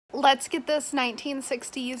let's get this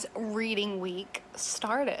 1960s reading week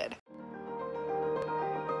started.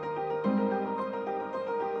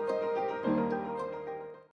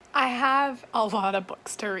 I have a lot of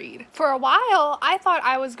books to read. For a while, I thought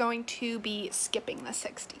I was going to be skipping the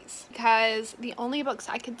 60s because the only books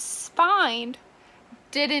I could find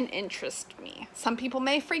didn't interest me. Some people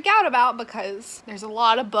may freak out about because there's a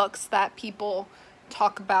lot of books that people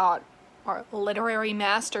talk about are literary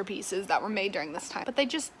masterpieces that were made during this time, but they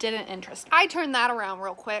just didn't interest me. I turned that around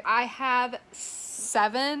real quick. I have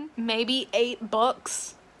 7, maybe 8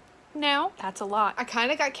 books now. That's a lot. I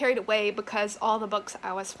kind of got carried away because all the books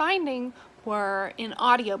I was finding were in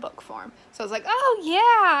audiobook form. So I was like, oh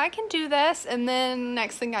yeah, I can do this. And then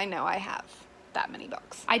next thing I know, I have that many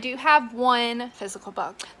books. I do have 1 physical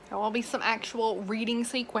book. There will be some actual reading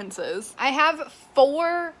sequences. I have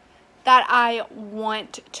 4 that I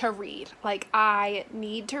want to read. Like, I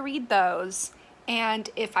need to read those. And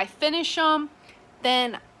if I finish them,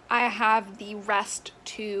 then I have the rest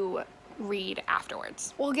to read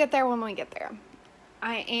afterwards. We'll get there when we get there.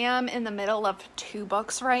 I am in the middle of 2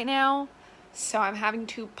 books right now, so I'm having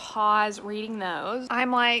to pause reading those. I'm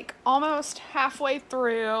like almost halfway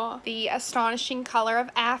through The Astonishing Color of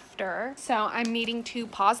After, so I'm needing to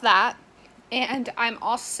pause that. And I'm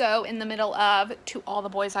also in the middle of To All the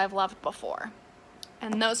Boys I've Loved Before.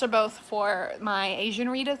 And those are both for my Asian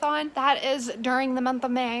readathon. That is during the month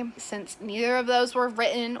of May. Since neither of those were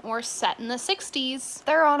written or set in the 60s,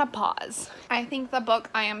 they're on a pause. I think the book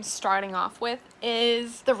I am starting off with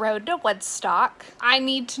is The Road to Woodstock. I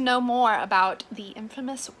need to know more about the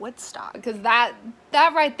infamous Woodstock, because that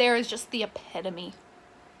right there is just the epitome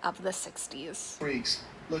of the 60s. Freaks,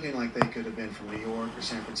 looking like they could have been from New York or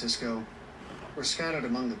San Francisco, were scattered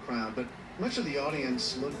among the crowd, but much of the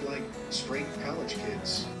audience looked like straight college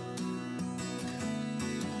kids.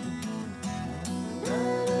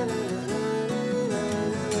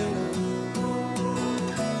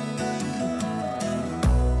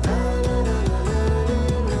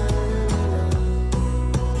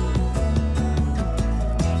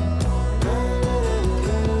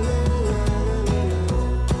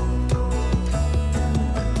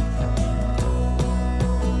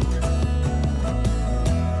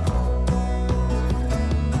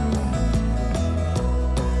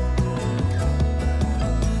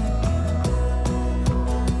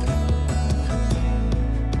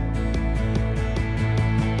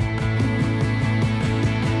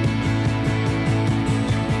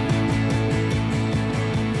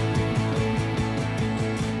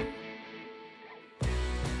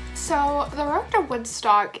 So, The Road to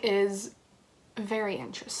Woodstock is very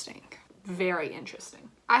interesting. Very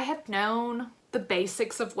interesting. I had known the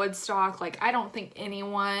basics of Woodstock. Like, I don't think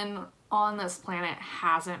anyone on this planet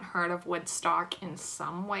hasn't heard of Woodstock in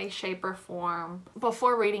some way, shape, or form.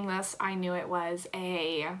 Before reading this, I knew it was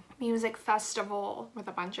a music festival with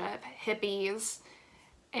a bunch of hippies,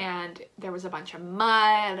 and there was a bunch of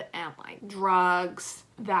mud and like drugs.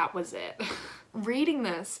 That was it. Reading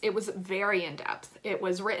this, it was very in-depth. It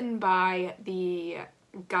was written by the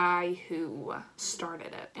guy who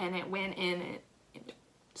started it, and it went in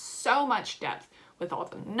so much depth with all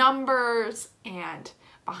the numbers and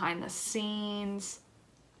behind the scenes.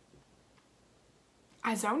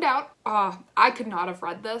 I zoned out. I could not have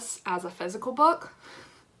read this as a physical book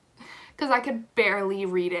because I could barely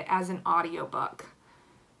read it as an audiobook.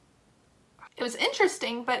 It was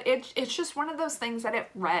interesting, but it's just one of those things that it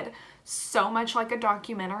read so much like a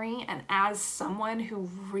documentary, and as someone who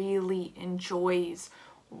really enjoys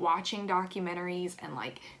watching documentaries and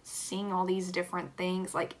like seeing all these different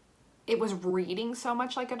things, like it was reading so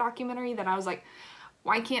much like a documentary that I was like,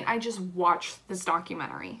 why can't I just watch this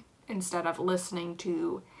documentary instead of listening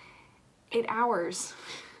to 8 hours?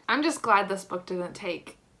 I'm just glad this book didn't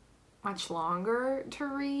take much longer to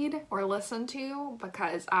read or listen to,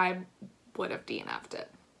 because I would have DNF'd it.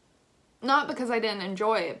 Not because I didn't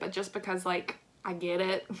enjoy it, but just because, like, I get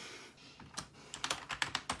it.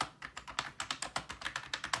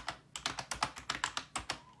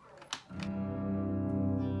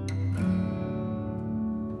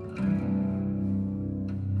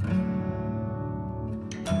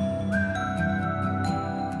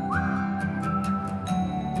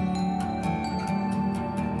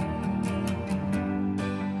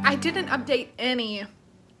 I didn't update any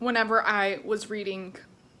whenever I was reading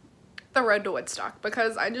The Road to Woodstock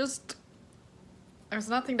because there's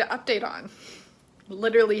nothing to update on.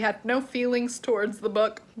 Literally had no feelings towards the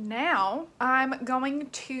book. Now I'm going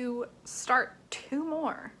to start 2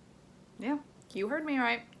 more. Yeah, you heard me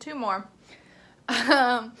right, 2 more.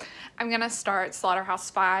 I'm gonna start Slaughterhouse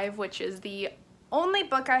 5, which is the only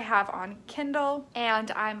book I have on Kindle,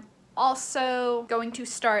 and I'm also going to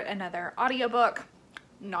start another audiobook.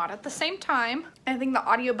 Not at the same time. I think the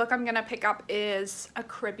audiobook I'm gonna pick up is A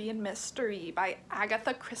Caribbean Mystery by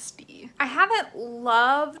Agatha Christie. I haven't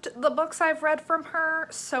loved the books I've read from her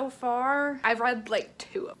so far. I've read like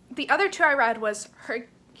 2 of them. The other 2 I read was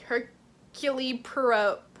Hercule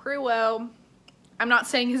Poirot. I'm not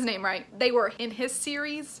saying his name right. They were in his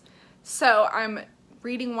series, so I'm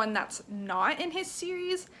reading one that's not in his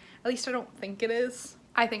series. At least I don't think it is.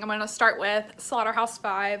 I think I'm gonna start with Slaughterhouse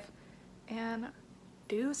 5 and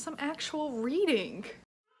do some actual reading.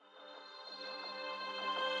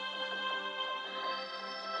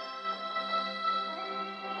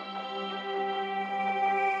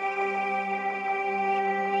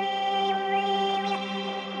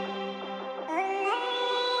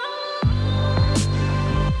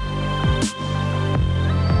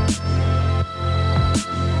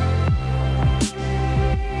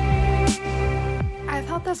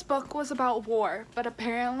 This book was about war, but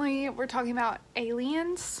apparently we're talking about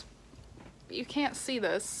aliens. You can't see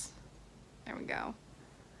this. There we go.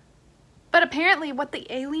 But apparently what the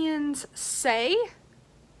aliens say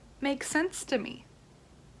makes sense to me.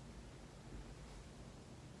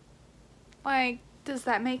 Like, does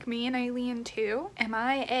that make me an alien too? Am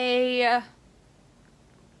I a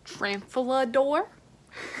Tramphalador?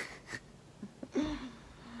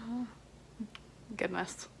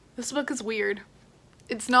 Goodness. This book is weird.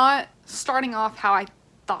 It's not starting off how I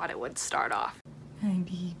thought it would start off. Hi,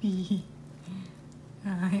 baby.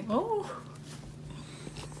 Hi. Oh.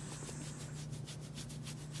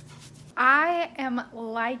 I am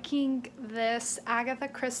liking this Agatha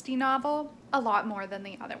Christie novel a lot more than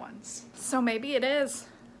the other ones. So maybe it is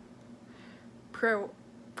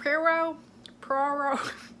Poirot.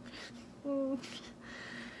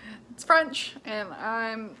 It's French and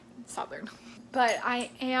I'm Southern. But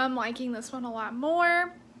I am liking this one a lot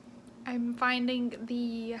more. I'm finding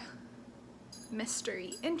the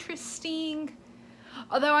mystery interesting.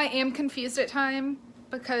 Although I am confused at times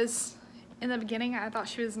because in the beginning I thought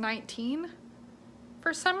she was 19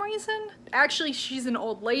 for some reason. Actually, she's an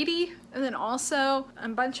old lady. And then also a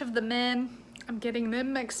bunch of the men, I'm getting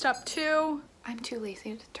them mixed up too. I'm too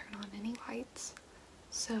lazy to turn on any lights.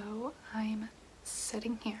 So I'm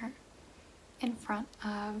sitting here in front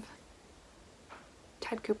of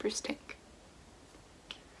Ted Cooper's tank.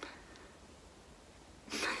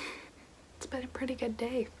 It's been a pretty good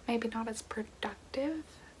day. Maybe not as productive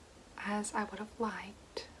as I would have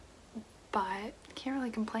liked, but can't really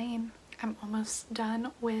complain. I'm almost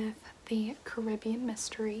done with the Caribbean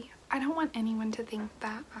Mystery. I don't want anyone to think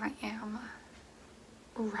that I am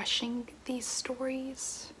rushing these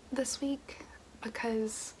stories this week,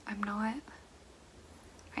 because I'm not.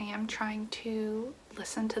 I am trying to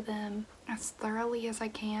listen to them as thoroughly as I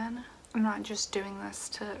can. I'm not just doing this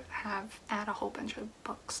to add a whole bunch of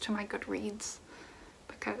books to my Goodreads,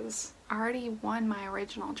 because I already won my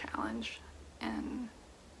original challenge and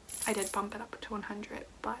I did bump it up to 100,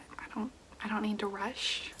 but I don't need to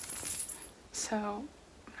rush. So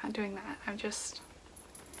I'm not doing that. I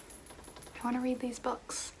want to read these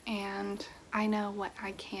books, and I know what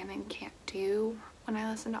I can and can't do when I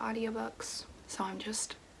listen to audiobooks. So I'm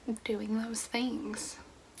just doing those things.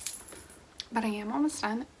 But I am almost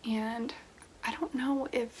done, and I don't know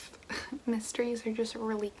if mysteries are just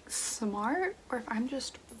really smart or if I'm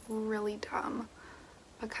just really dumb,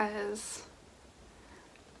 because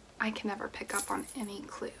I can never pick up on any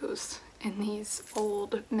clues in these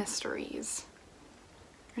old mysteries,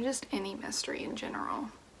 or just any mystery in general.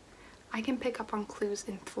 I can pick up on clues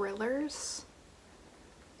in thrillers,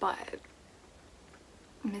 but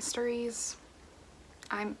mysteries,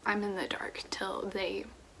 I'm in the dark till they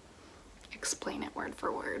explain it word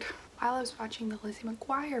for word. While I was watching the Lizzie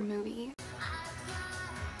McGuire movie,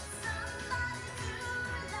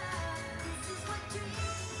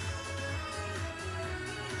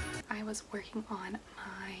 I was working on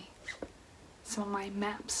some of my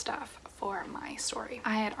map stuff for my story.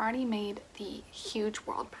 I had already made the huge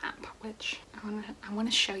world map, which I want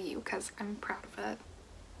to show you because I'm proud of it.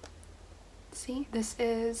 See, this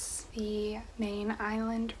is the main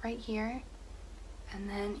island right here, and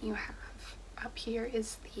then you have up here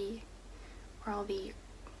is where all the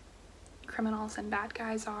criminals and bad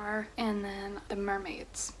guys are, and then the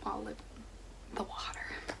mermaids all live in the water.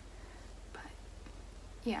 But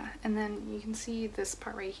yeah, and then you can see this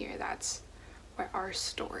part right here, that's where our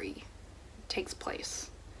story takes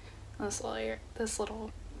place. This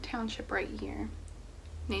little township right here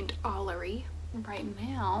named Ollery. Right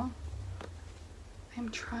now I'm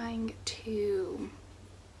trying to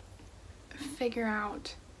figure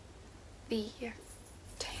out the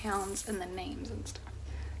towns and the names and stuff.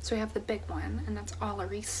 So we have the big one, and that's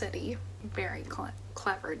Alvarez City. Very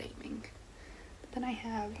clever naming. But then I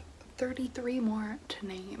have 33 more to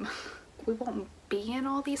name. We won't be in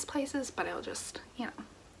all these places, but it'll just, you know,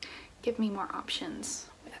 give me more options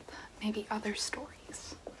with maybe other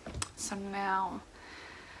stories. So now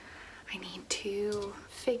I need to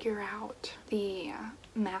figure out the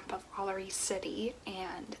map of Alvarez City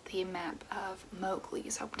and the map of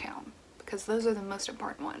Mowgli's hometown, because those are the most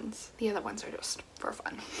important ones. The other ones are just for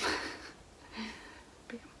fun.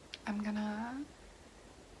 But yeah, I'm gonna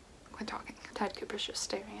quit talking. Ted Cooper's just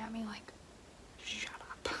staring at me like, shut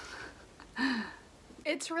up.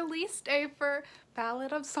 It's release day for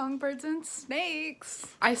Ballad of Songbirds and Snakes.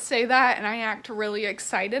 I say that and I act really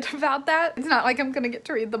excited about that. It's not like I'm gonna get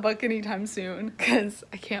to read the book anytime soon because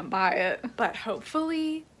I can't buy it, but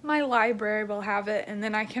hopefully my library will have it and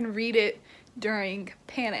then I can read it during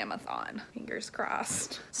Pan-Amathon. Fingers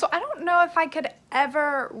crossed. So I don't know if I could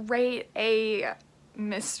ever rate a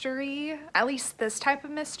mystery, at least this type of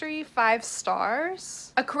mystery, 5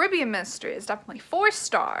 stars. A Caribbean mystery is definitely 4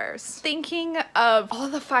 stars. Thinking of all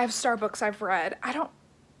the 5-star books I've read, I don't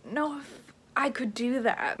know if I could do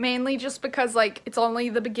that. Mainly just because like it's only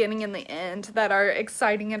the beginning and the end that are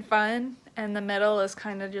exciting and fun, and the middle is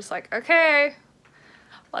kind of just like, okay,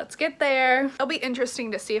 let's get there. It'll be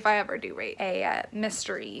interesting to see if I ever do rate a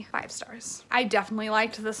mystery 5 stars. I definitely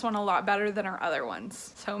liked this one a lot better than our other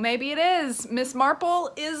ones. So maybe it is. Miss Marple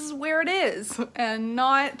is where it is and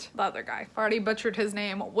not the other guy. I've already butchered his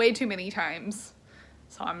name way too many times,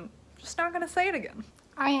 so I'm just not gonna say it again.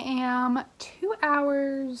 I am 2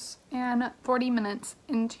 hours and 40 minutes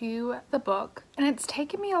into the book, and it's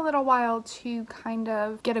taken me a little while to kind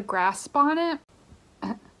of get a grasp on it.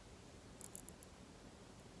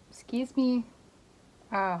 Excuse me.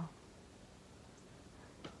 Oh.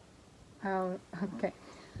 Oh, okay.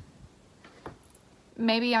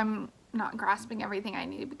 Maybe I'm not grasping everything I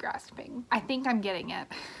need to be grasping. I think I'm getting it.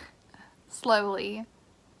 Slowly.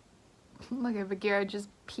 Look at Bagheera just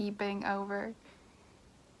peeping over.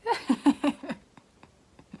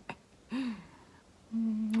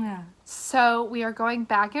 So we are going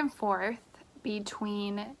back and forth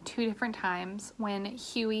between 2 different times when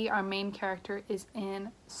Huey, our main character, is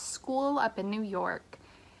in school up in New York,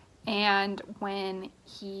 and when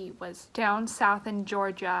he was down south in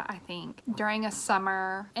Georgia, I think, during a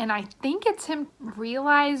summer. And I think it's him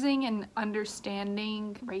realizing and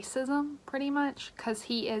understanding racism, pretty much, because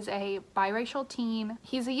he is a biracial teen.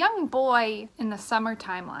 He's a young boy in the summer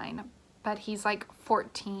timeline, but he's like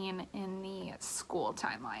 14 in the school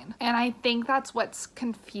timeline. And I think that's what's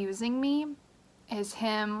confusing me, is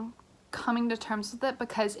him coming to terms with it,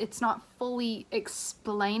 because it's not fully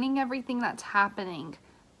explaining everything that's happening,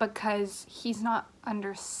 because he's not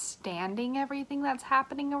understanding everything that's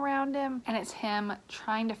happening around him, and it's him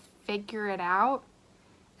trying to figure it out.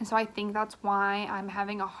 And so I think that's why I'm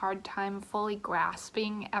having a hard time fully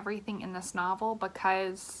grasping everything in this novel,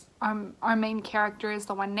 because our main character is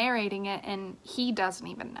the one narrating it and he doesn't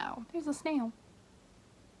even know. There's a snail.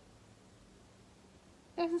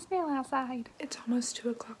 There's a snail outside. It's almost 2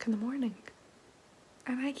 o'clock in the morning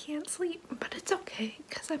and I can't sleep, but it's okay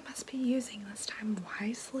because I must be using this time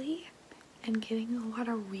wisely and getting a lot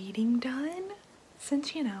of reading done,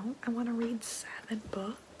 since, you know, I want to read 7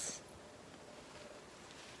 books.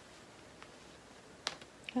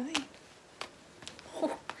 Hi.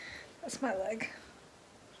 Oh, that's my leg.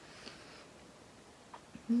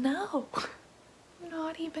 No,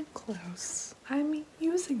 not even close. I'm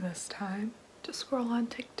using this time to scroll on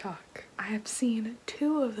TikTok. I have seen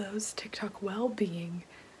 2 of those TikTok well-being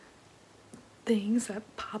things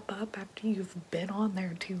that pop up after you've been on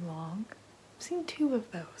there too long. I've seen 2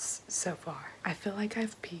 of those so far. I feel like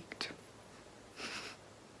I've peaked.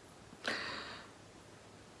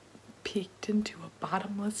 Peaked into a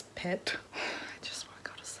bottomless pit. I just want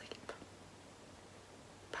to go to sleep,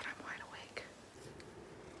 but I'm wide awake.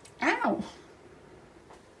 Ow!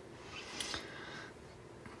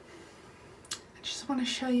 I just want to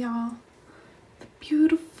show y'all the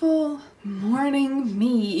beautiful morning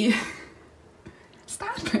me.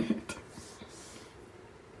 Stop it.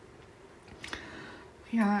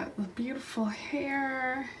 We got the beautiful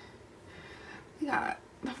hair. We got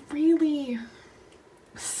the really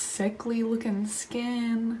sickly looking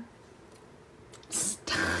skin.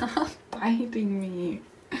 Stop biting me.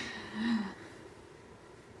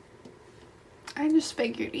 I just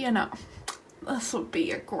figured, you know, this would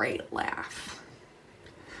be a great laugh.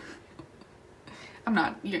 I'm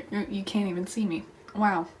not, you can't even see me.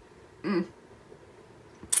 Wow. You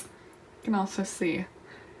can also see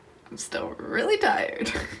I'm still really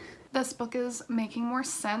tired. This book is making more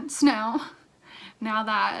sense now. Now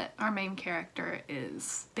that our main character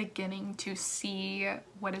is beginning to see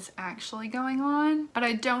what is actually going on. But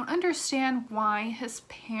I don't understand why his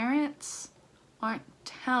parents aren't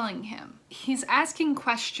telling him. He's asking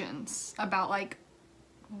questions about like,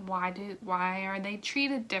 why are they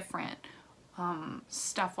treated different?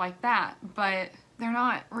 Stuff like that. But they're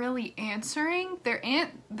not really answering. They're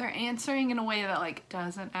answering in a way that like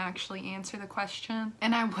doesn't actually answer the question.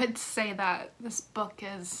 And I would say that this book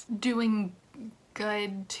is doing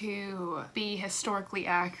good to be historically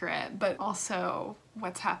accurate, but also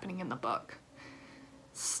what's happening in the book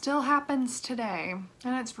still happens today,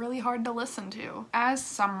 and it's really hard to listen to. As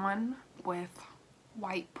someone with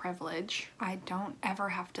white privilege, I don't ever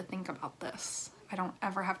have to think about this. I don't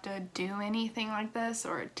ever have to do anything like this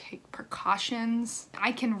or take precautions.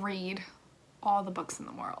 I can read all the books in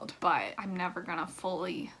the world, but I'm never gonna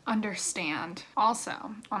fully understand. Also,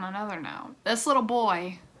 on another note, this little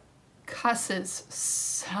boy cusses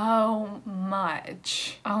so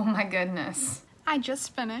much. Oh my goodness. I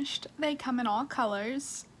just finished They Come in All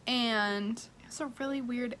Colors, and it's a really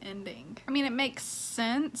weird ending. I mean, it makes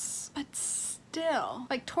sense, but still,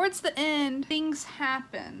 like towards the end, things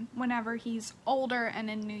happen whenever he's older and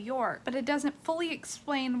in New York, but it doesn't fully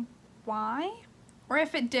explain why. Or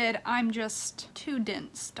if it did, I'm just too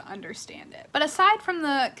dense to understand it. But aside from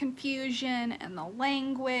the confusion and the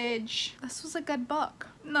language, this was a good book.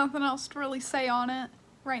 Nothing else to really say on it,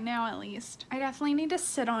 right now at least. I definitely need to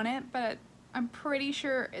sit on it, but I'm pretty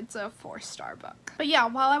sure it's a 4-star book. But yeah,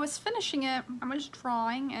 while I was finishing it, I was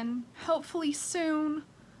drawing, and hopefully soon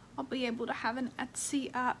I'll be able to have an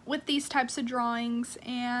Etsy up with these types of drawings,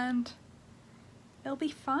 and it'll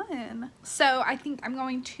be fun. So I think I'm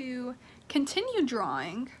going to continue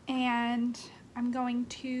drawing, and I'm going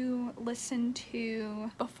to listen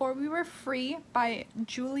to Before We Were Free by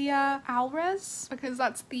Julia Alvarez, because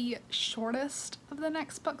that's the shortest of the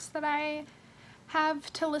next books that I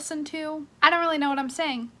have to listen to. I don't really know what I'm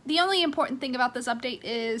saying. The only important thing about this update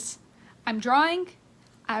is I'm drawing,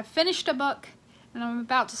 I've finished a book, and I'm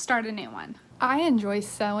about to start a new one. I enjoy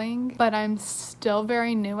sewing, but I'm still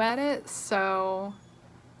very new at it, so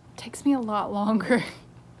it takes me a lot longer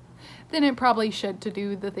than it probably should to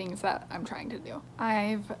do the things that I'm trying to do.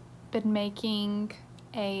 I've been making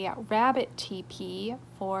a rabbit teepee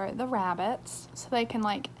for the rabbits so they can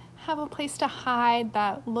like have a place to hide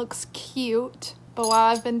that looks cute. But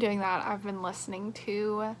while I've been doing that, I've been listening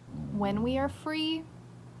to When We Are Free.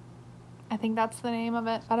 I think that's the name of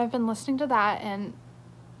it. But I've been listening to that, and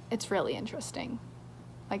it's really interesting.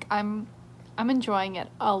 Like I'm enjoying it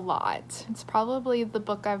a lot. It's probably the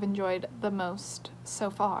book I've enjoyed the most so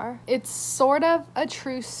far. It's sort of a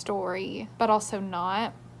true story, but also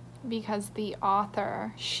not, because the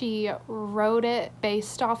author, she wrote it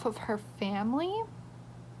based off of her family,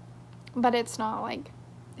 but it's not like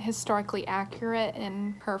historically accurate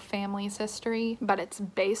in her family's history, but it's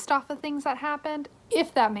based off of things that happened,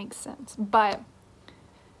 if that makes sense. But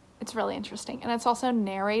it's really interesting, and it's also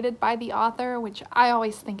narrated by the author, which I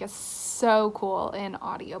always think is so cool in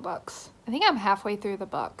audiobooks. I think I'm halfway through the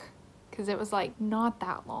book, because it was like not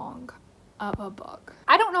that long of a book.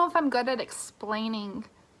 I don't know if I'm good at explaining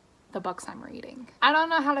the books I'm reading. I don't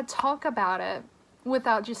know how to talk about it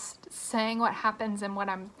without just saying what happens and what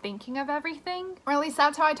I'm thinking of everything. Or at least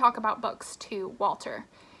that's how I talk about books to Walter,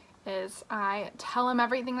 is I tell him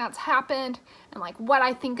everything that's happened and like what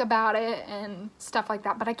I think about it and stuff like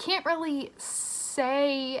that. But I can't really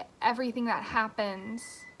say everything that happens,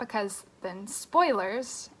 because then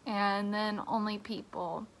spoilers, and then only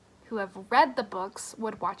people who have read the books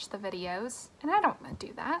would watch the videos, and I don't want to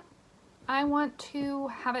do that. I want to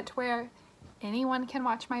have it to where anyone can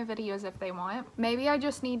watch my videos if they want. Maybe I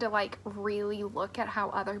just need to like really look at how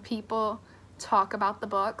other people talk about the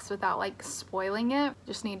books without like spoiling it.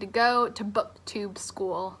 Just need to go to booktube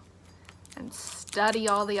school and study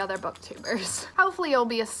all the other booktubers. Hopefully it'll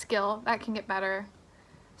be a skill that can get better.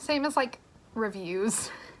 Same as like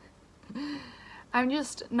reviews. I'm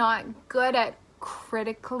just not good at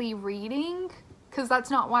critically reading, because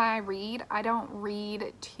that's not why I read. I don't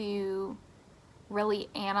read to really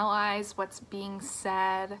analyze what's being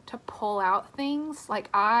said, to pull out things. Like,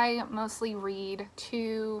 I mostly read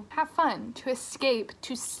to have fun, to escape,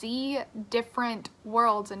 to see different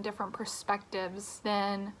worlds and different perspectives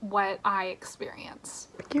than what I experience.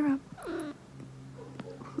 Pick her up.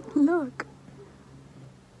 Look.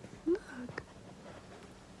 Look.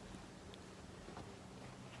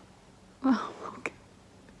 Oh, okay.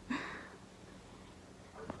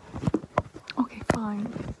 Okay,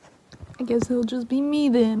 fine. I guess it'll just be me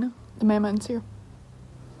then. The mailman's here.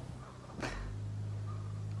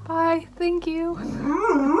 Bye. Thank you.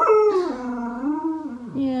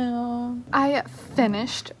 Yeah. I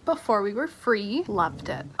finished Before We Were Free. Loved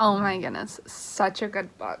it. Oh my goodness. Such a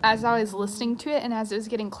good book. As I was listening to it and as it was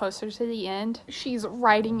getting closer to the end, she's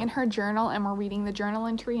writing in her journal and we're reading the journal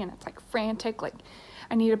entry and it's like frantic, like,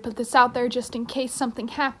 I need to put this out there just in case something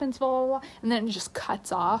happens, blah, blah, blah. And then it just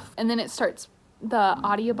cuts off. And then the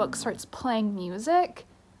audiobook starts playing music.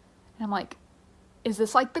 And I'm like, is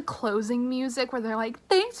this like the closing music where they're like,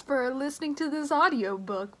 thanks for listening to this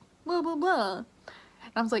audiobook, blah, blah, blah.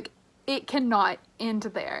 And I was like, it cannot end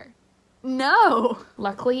there. No.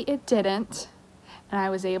 Luckily it didn't. And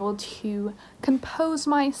I was able to compose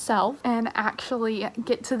myself and actually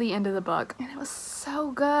get to the end of the book. And it was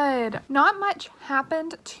so good. Not much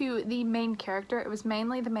happened to the main character. It was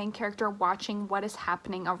mainly the main character watching what is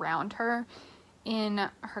happening around her in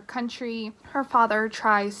her country. Her father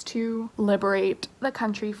tries to liberate the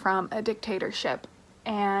country from a dictatorship.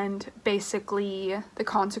 And basically the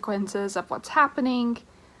consequences of what's happening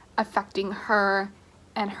affecting her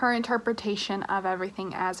and her interpretation of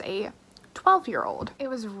everything as a 12-year-old. It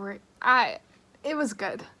was good. It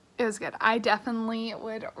was good. I definitely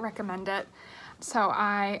would recommend it. So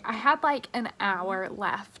I had like an hour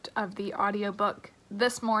left of the audiobook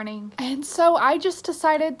this morning. And so I just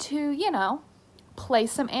decided to, you know, play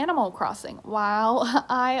some Animal Crossing while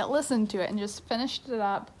I listened to it and just finished it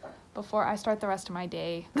up before I start the rest of my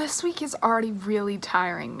day. This week is already really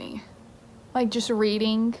tiring me. Like just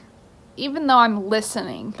reading, even though I'm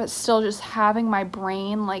listening, but still just having my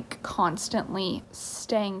brain like constantly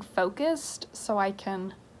staying focused so I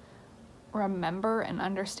can remember and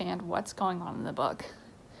understand what's going on in the book.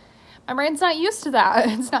 My brain's not used to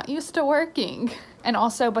that. It's not used to working. And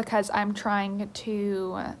also because I'm trying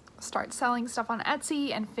to start selling stuff on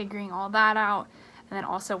Etsy and figuring all that out, and then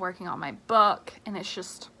also working on my book, and it's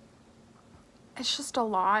just a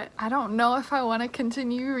lot. I don't know if I want to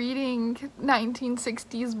continue reading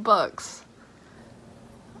 1960s books.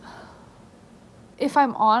 If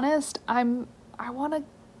I'm honest, I want to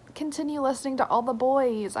continue listening to All the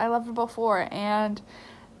Boys I Loved Before and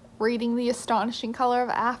reading The Astonishing Color of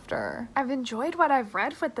After. I've enjoyed what I've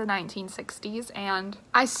read with the 1960s and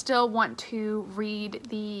I still want to read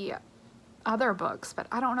the other books, but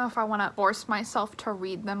I don't know if I want to force myself to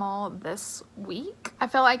read them all this week. I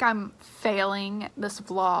feel like I'm failing this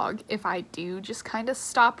vlog if I do just kind of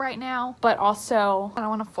stop right now, but also I don't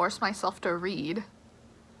want to force myself to read.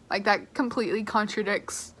 Like that completely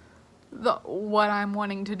contradicts what I'm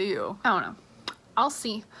wanting to do. I don't know. I'll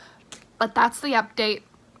see. But that's the update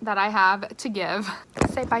that I have to give.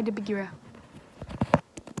 Say bye to Bagheera.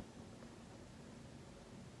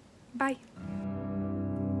 Bye.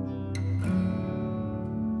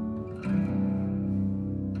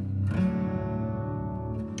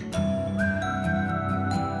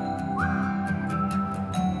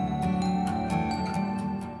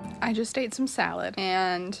 I just ate some salad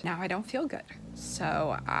and now I don't feel good.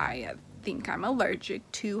 So I think I'm allergic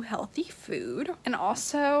to healthy food. And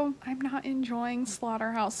also, I'm not enjoying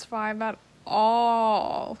Slaughterhouse 5 at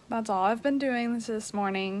all. That's all I've been doing this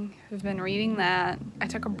morning. I've been reading that. I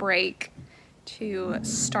took a break to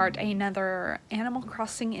start another Animal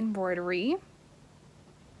Crossing embroidery.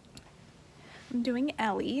 I'm doing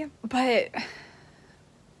Ellie, but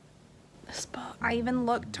this book, I even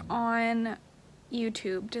looked on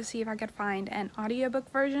YouTube to see if I could find an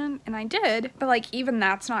audiobook version, and I did, but like even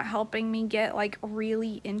that's not helping me get like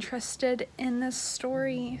really interested in this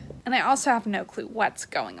story. And I also have no clue what's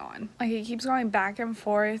going on. Like it keeps going back and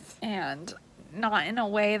forth and not in a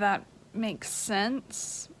way that makes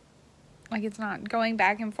sense. Like it's not going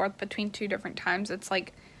back and forth between two different times. It's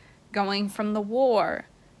like going from the war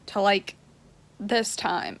to like this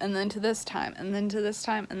time and then to this time and then to this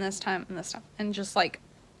time and this time and this time, and just like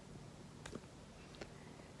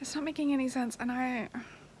it's not making any sense. And I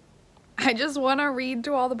just want to read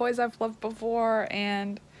To All the Boys I've Loved Before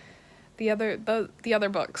and the other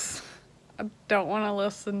books. I don't want to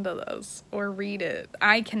listen to this or read it.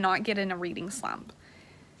 I cannot get in a reading slump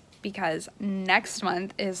because next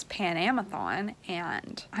month is Pan-Amathon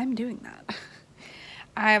and I'm doing that.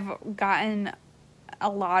 I've gotten a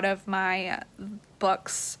lot of my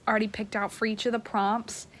books already picked out for each of the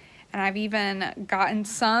prompts, and I've even gotten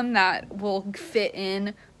some that will fit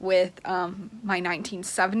in with my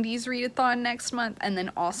 1970s readathon next month, and then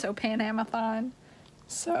also Pan-Amathon.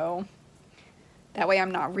 So that way I'm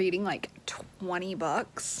not reading like 20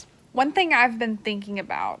 books. One thing I've been thinking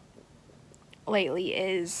about lately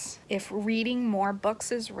is if reading more books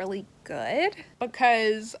is really good,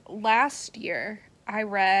 because last year I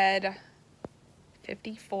read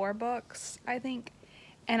 54 books, I think,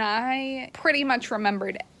 and I pretty much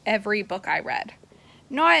remembered every book I read.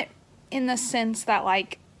 Not in the sense that,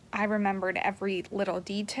 like, I remembered every little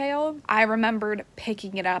detail. I remembered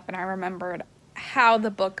picking it up and I remembered how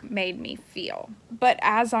the book made me feel. But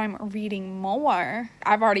as I'm reading more,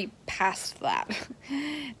 I've already passed that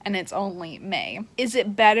and it's only May. Is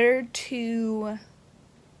it better to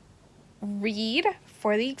read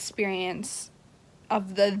for the experience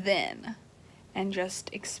of the then and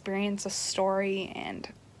just experience a story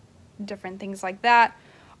and different things like that?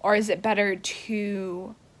 Or is it better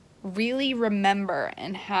to really remember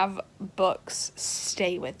and have books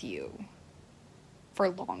stay with you for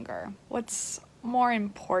longer? What's more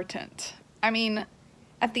important? I mean,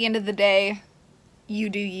 at the end of the day, you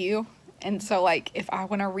do you. And so, like, if I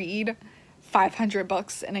want to read 500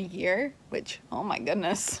 books in a year, which, oh my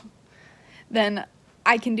goodness, then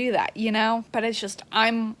I can do that, you know? But it's just,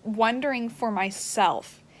 I'm wondering for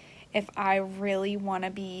myself if I really want to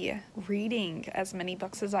be reading as many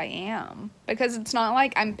books as I am. Because it's not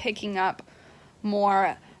like I'm picking up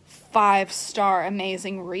more 5-star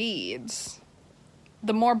amazing reads.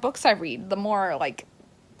 The more books I read, the more, like,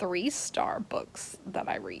 3-star books that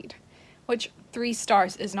I read. Which, 3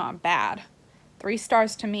 stars is not bad. 3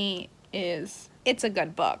 stars to me is, it's a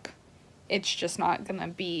good book. It's just not gonna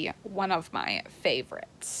be one of my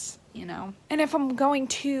favorites, you know? And if I'm going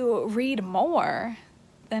to read more,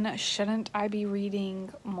 then shouldn't I be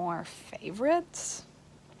reading more favorites?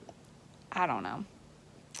 I don't know.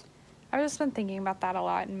 I've just been thinking about that a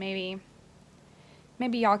lot, and maybe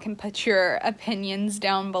y'all can put your opinions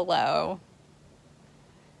down below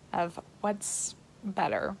of what's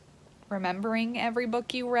better, remembering every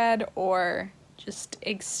book you read or just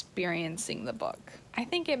experiencing the book. I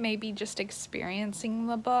think it may be just experiencing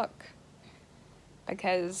the book,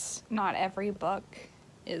 because not every book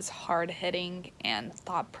is hard-hitting and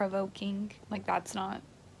thought-provoking. Like, that's not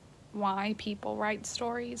why people write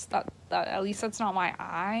stories. At least that's not why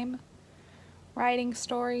I'm writing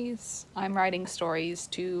stories. I'm writing stories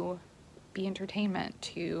to be entertainment,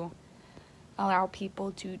 to allow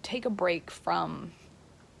people to take a break from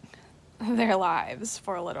their lives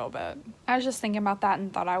for a little bit. I was just thinking about that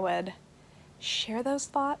and thought I would share those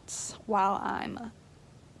thoughts while I'm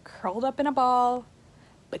curled up in a ball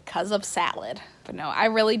because of salad. But no, I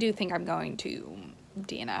really do think I'm going to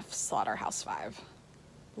DNF Slaughterhouse 5.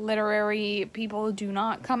 Literary people, do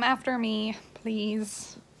not come after me,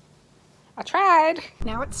 please. I tried.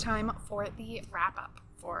 Now it's time for the wrap-up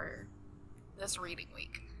for this reading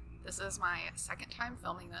week. This is my second time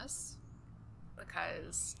filming this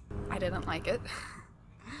because I didn't like it.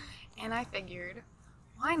 And I figured,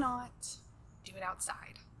 why not do it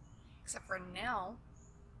outside? Except for now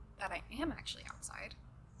that I am actually outside,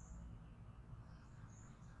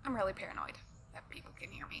 I'm really paranoid that people can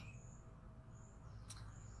hear me.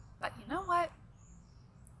 But you know what?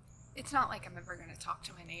 It's not like I'm ever going to talk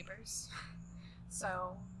to my neighbors.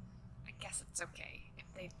 So I guess it's okay if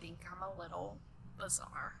they think I'm a little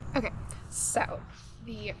bizarre. Okay, so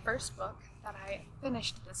the first book that I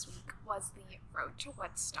finished this week was The Road to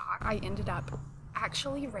Woodstock. I ended up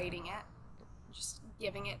actually rating it, just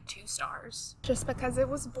giving it 2 stars, just because it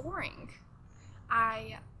was boring.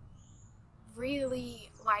 I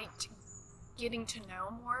really liked getting to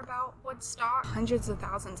know more about Woodstock. Hundreds of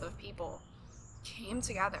thousands of people came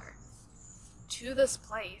together to this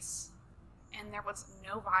place and there was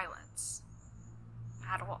no violence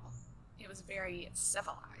at all. It was very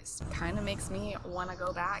civilized. Kind of makes me want to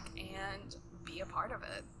go back and be a part of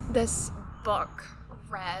it. This book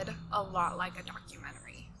read a lot like a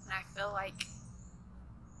documentary, and I feel like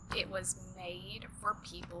it was made for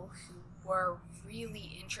people who were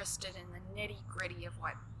really interested in the nitty-gritty of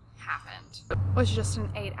what happened. It was just an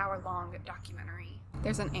 8-hour-long documentary.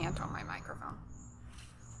 There's an ant on my microphone.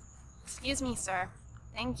 Excuse me, sir.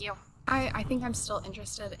 Thank you. I think I'm still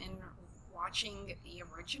interested in watching the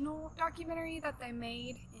original documentary that they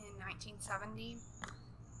made in 1970.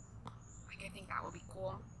 Like, I think that would be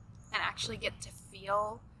cool. And actually get to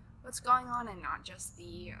feel what's going on and not just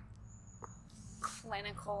the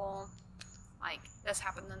clinical, like, this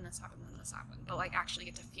happened, then this happened, then this happened. But, like, actually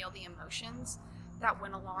get to feel the emotions that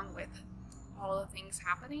went along with all the things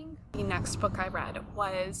happening. The next book I read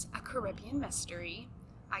was a Caribbean mystery.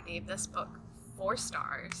 I gave this book 4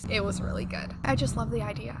 stars. It was really good. I just love the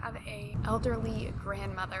idea of a elderly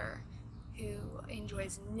grandmother who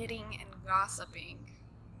enjoys knitting and gossiping,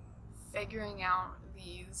 figuring out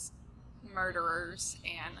these murderers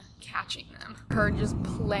and catching them. Her just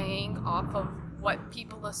playing off of what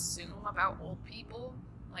people assume about old people,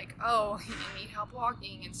 like, oh, you need help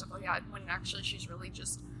walking and stuff like that, when actually she's really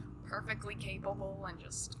just perfectly capable and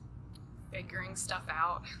just figuring stuff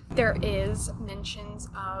out. There is mentions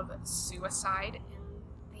of suicide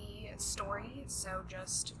in the story, so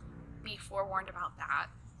just be forewarned about that.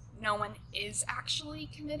 No one is actually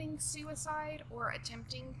committing suicide or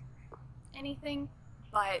attempting anything,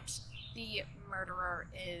 but the murderer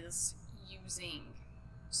is using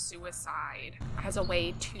suicide as a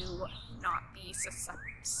way to not be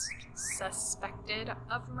suspected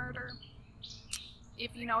of murder,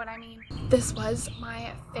 if you know what I mean. This was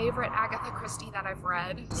my favorite Agatha Christie that I've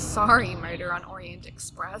read. Sorry, Murder on Orient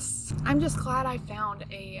Express. I'm just glad I found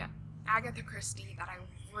a Agatha Christie that I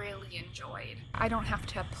really enjoyed. I don't have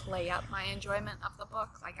to play up my enjoyment of the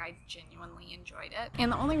book, like I genuinely enjoyed it. And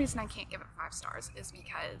the only reason I can't give it 5 stars is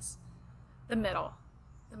because the middle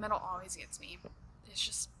always gets me. It's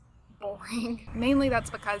just boring. Mainly that's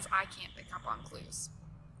because I can't pick up on clues.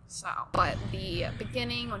 So, but the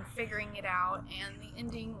beginning when figuring it out and the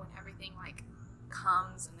ending when everything like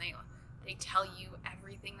comes and they tell you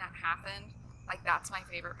everything that happened, like that's my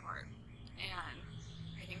favorite part. And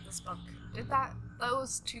I think this book did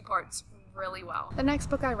those 2 parts really well. The next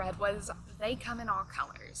book I read was They Come in All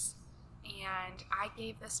Colors, and I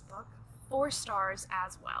gave this book 4 stars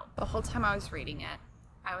as well. The whole time I was reading it,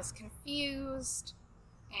 I was confused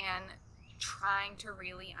and trying to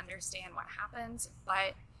really understand what happens,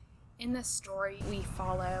 but in this story we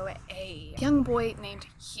follow a young boy named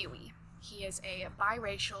Huey. He is a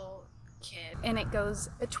biracial kid, and it goes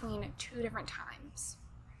between 2 different times.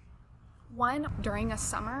 One during a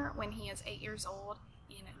summer when he is 8 years old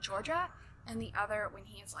in Georgia, and the other when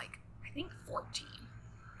he is like, I think 14.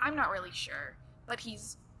 I'm not really sure, but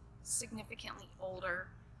he's significantly older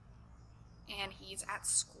and he's at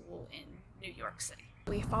school in New York City.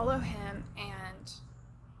 We follow him and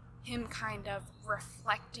him kind of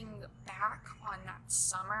reflecting back on that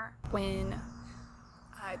summer when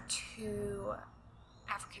 2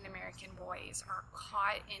 African-American boys are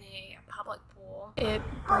caught in a public pool. It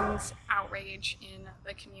brings outrage in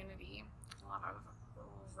the community, a lot of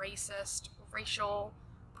racial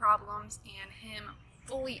problems, and him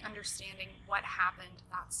fully understanding what happened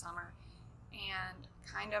that summer and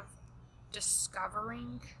kind of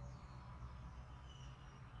discovering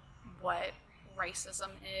what racism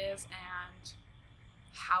is and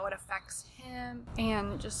how it affects him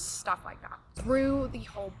and just stuff like that. Through the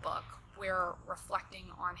whole book, we're reflecting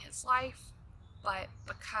on his life, but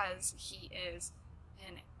because he is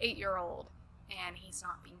an 8-year-old and he's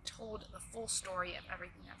not being told the full story of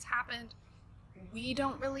everything that's happened, we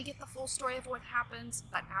don't really get the full story of what happens,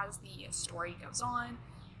 but as the story goes on,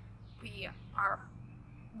 the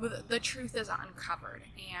truth is uncovered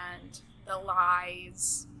and the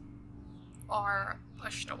lies are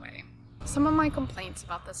pushed away. Some of my complaints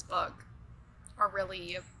about this book are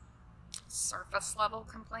really surface level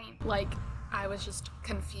complaint. Like, I was just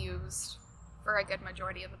confused for a good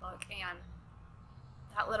majority of the book, and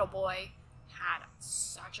that little boy had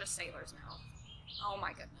such a sailor's mouth. Oh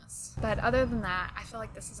my goodness. But other than that, I feel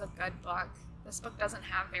like this is a good book. This book doesn't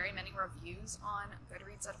have very many reviews on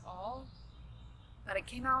Goodreads at all, but it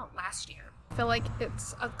came out last year. I feel like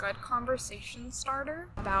it's a good conversation starter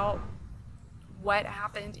about what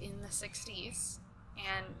happened in the 60s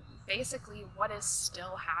and basically what is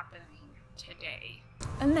still happening today.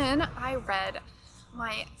 And then I read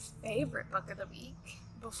my favorite book of the week,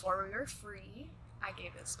 Before We Were Free. I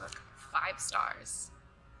gave this book 5 stars.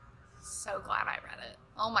 So glad I read it.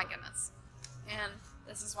 Oh my goodness. And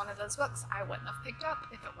this is one of those books I wouldn't have picked up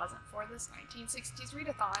if it wasn't for this 1960s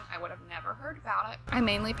readathon. I would have never heard about it. I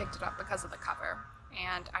mainly picked it up because of the cover,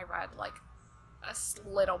 and I read like a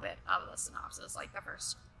little bit of the synopsis, like the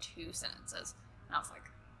first 2 sentences, and I was like,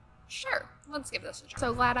 sure, let's give this a try.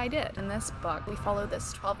 So glad I did. In this book, we follow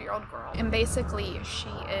this 12-year-old girl, and basically she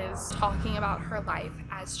is talking about her life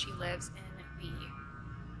as she lives in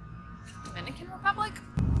the Dominican Republic,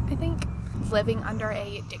 I think, living under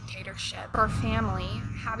a dictatorship. Her family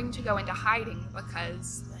having to go into hiding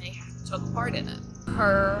because they took part in it.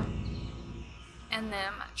 Her and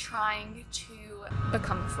them trying to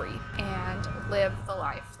become free and live the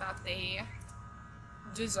life that they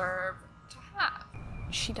deserve to have.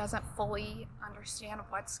 She doesn't fully understand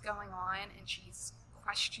what's going on, and she's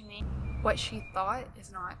questioning what she thought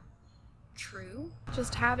is not true.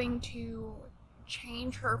 Just having to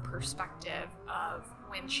change her perspective of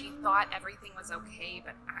when she thought everything was okay,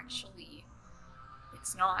 but actually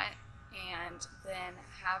it's not, and then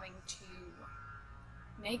having to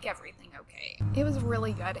make everything okay. It was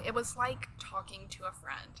really good. It was like talking to a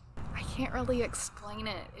friend. I can't really explain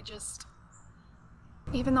it. It just,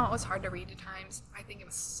 even though it was hard to read at times, I think it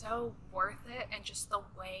was so worth it, and just the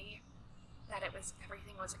way that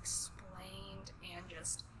everything was explained and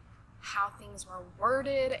just how things were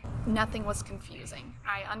worded. Nothing was confusing.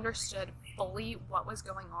 I understood fully what was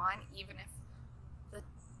going on, even if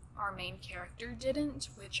our main character didn't,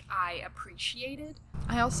 which I appreciated.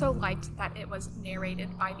 I also liked that it was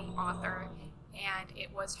narrated by the author, and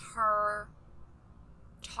it was her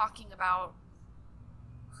talking about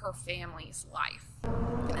her family's life.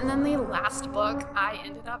 And then the last book I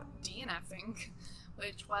ended up DNFing,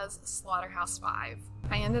 which was Slaughterhouse 5.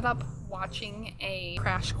 I ended up watching a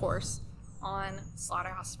crash course on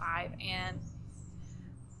Slaughterhouse 5, and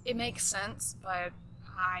it makes sense, but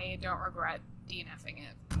I don't regret DNFing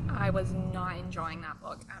it. I was not enjoying that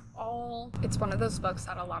book at all. It's one of those books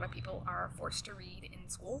that a lot of people are forced to read in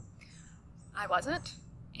school. I wasn't,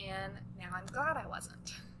 and now I'm glad I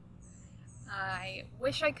wasn't. I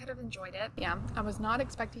wish I could have enjoyed it. Yeah, I was not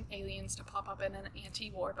expecting aliens to pop up in an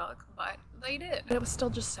anti-war book, but they did. But it was still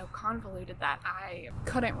just so convoluted that I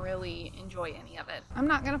couldn't really enjoy any of it. I'm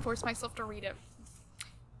not gonna force myself to read it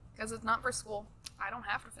because it's not for school. I don't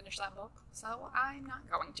have to finish that book, so I'm not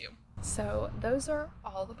going to. So those are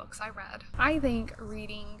all the books I read. I think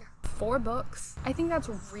reading 4 books, I think that's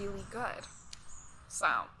really good. So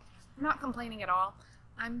I'm not complaining at all.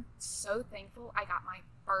 I'm so thankful I got my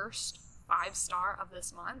first 5-star of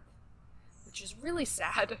this month, which is really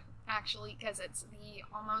sad actually, because it's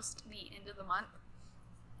almost the end of the month.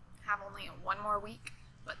 Have only 1 more week,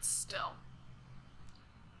 but still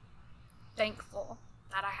thankful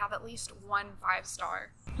that I have at least 1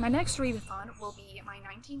 5-star. My next readathon will be my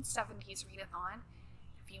 1970s readathon.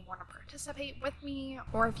 If you want to participate with me,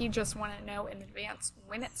 or if you just want to know in advance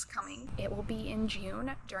when it's coming, it will be in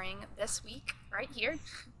June during this week right here.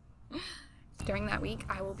 During that week,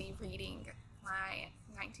 I will be reading my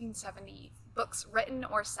 1970 books written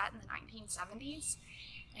or set in the 1970s,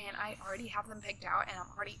 and I already have them picked out, and I'm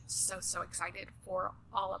already so excited for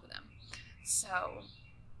all of them. So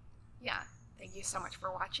yeah, thank you so much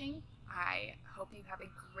for watching. I hope you have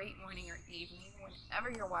a great morning or evening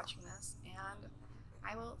whenever you're watching this, and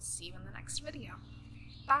I will see you in the next video.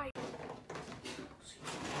 Bye!